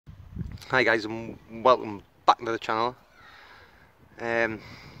Hi guys, and welcome back to the channel.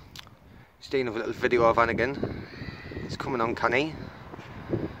 Just doing a little video of Anakin. He's coming uncanny.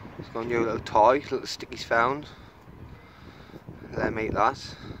 He's got a new little toy, little stick he's found. Let him eat that.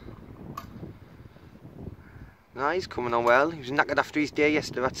 Nah, he's coming on well. He was knackered after his day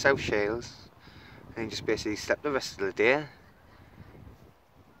yesterday at South Shales, and he just basically slept the rest of the day.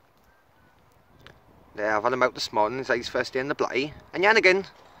 There, I've had him out this morning. It's like his first day in the blatty. And Anakin,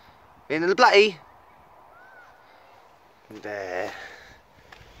 in the blatty. There.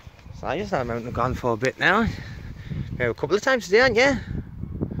 So I just had him out and gone for a bit now. Yeah, a couple of times today, aren't you?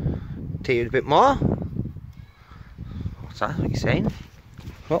 Teared a bit more. What's that? What are you saying?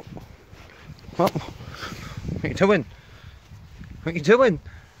 What? What? What are you doing? What are you doing?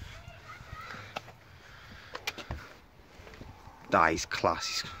 That is class.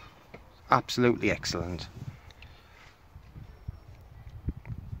 He's absolutely excellent.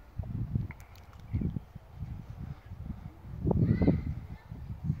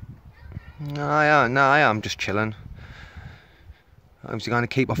 No, I am just chilling. I'm just going to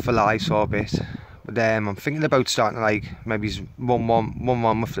keep off for live for a bit, but I'm thinking about starting like maybe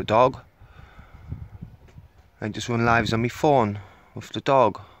one with the dog, and just run lives on my phone with the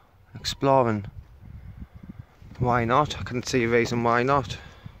dog, exploring. Why not? I can't see a reason why not.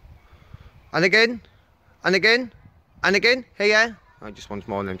 And again, here. I just want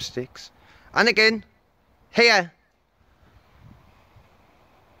more of them sticks. And again, here.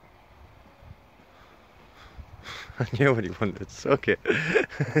 I knew what you wanted, suck it.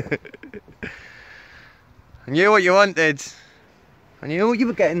 I knew what you wanted. I knew what you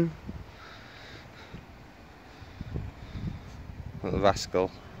were getting. Little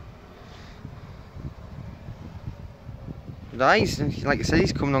rascal. Nice, like I said,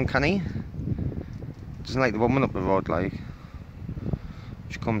 he's coming uncanny. Doesn't like the woman up the road, like.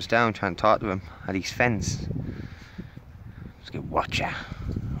 She comes down trying to talk to him at his fence. Just go, watcha.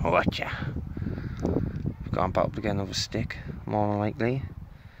 Gone back up again with a stick, more than likely.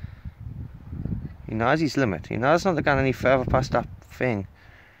 He knows his limit. He knows not to go any further past that thing.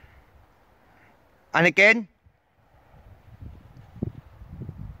 And again.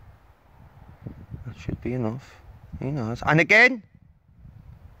 That should be enough. He knows. And again.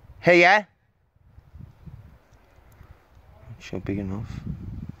 Here. That should be enough.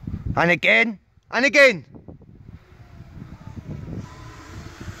 And again. And again.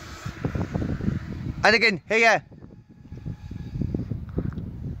 And again, here.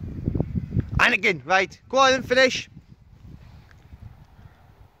 And again, right. Go on and finish.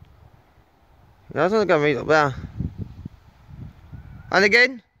 That's not going right up there. And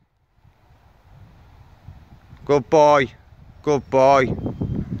again. Good boy. Good boy.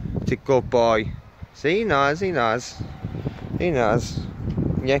 It's a good boy. See, he knows.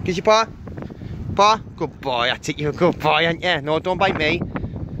 Yeah, kiss your paw. Paw. Good boy. I think you're a good boy, aren't you? No, don't bite me.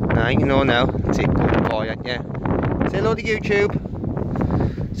 Nah, you know now. That's it, good boy, aren't you? Say hello to YouTube.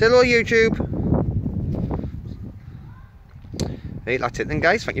 Say hello, YouTube. Right, that's it then,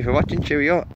 guys. Thank you for watching. Cheerio.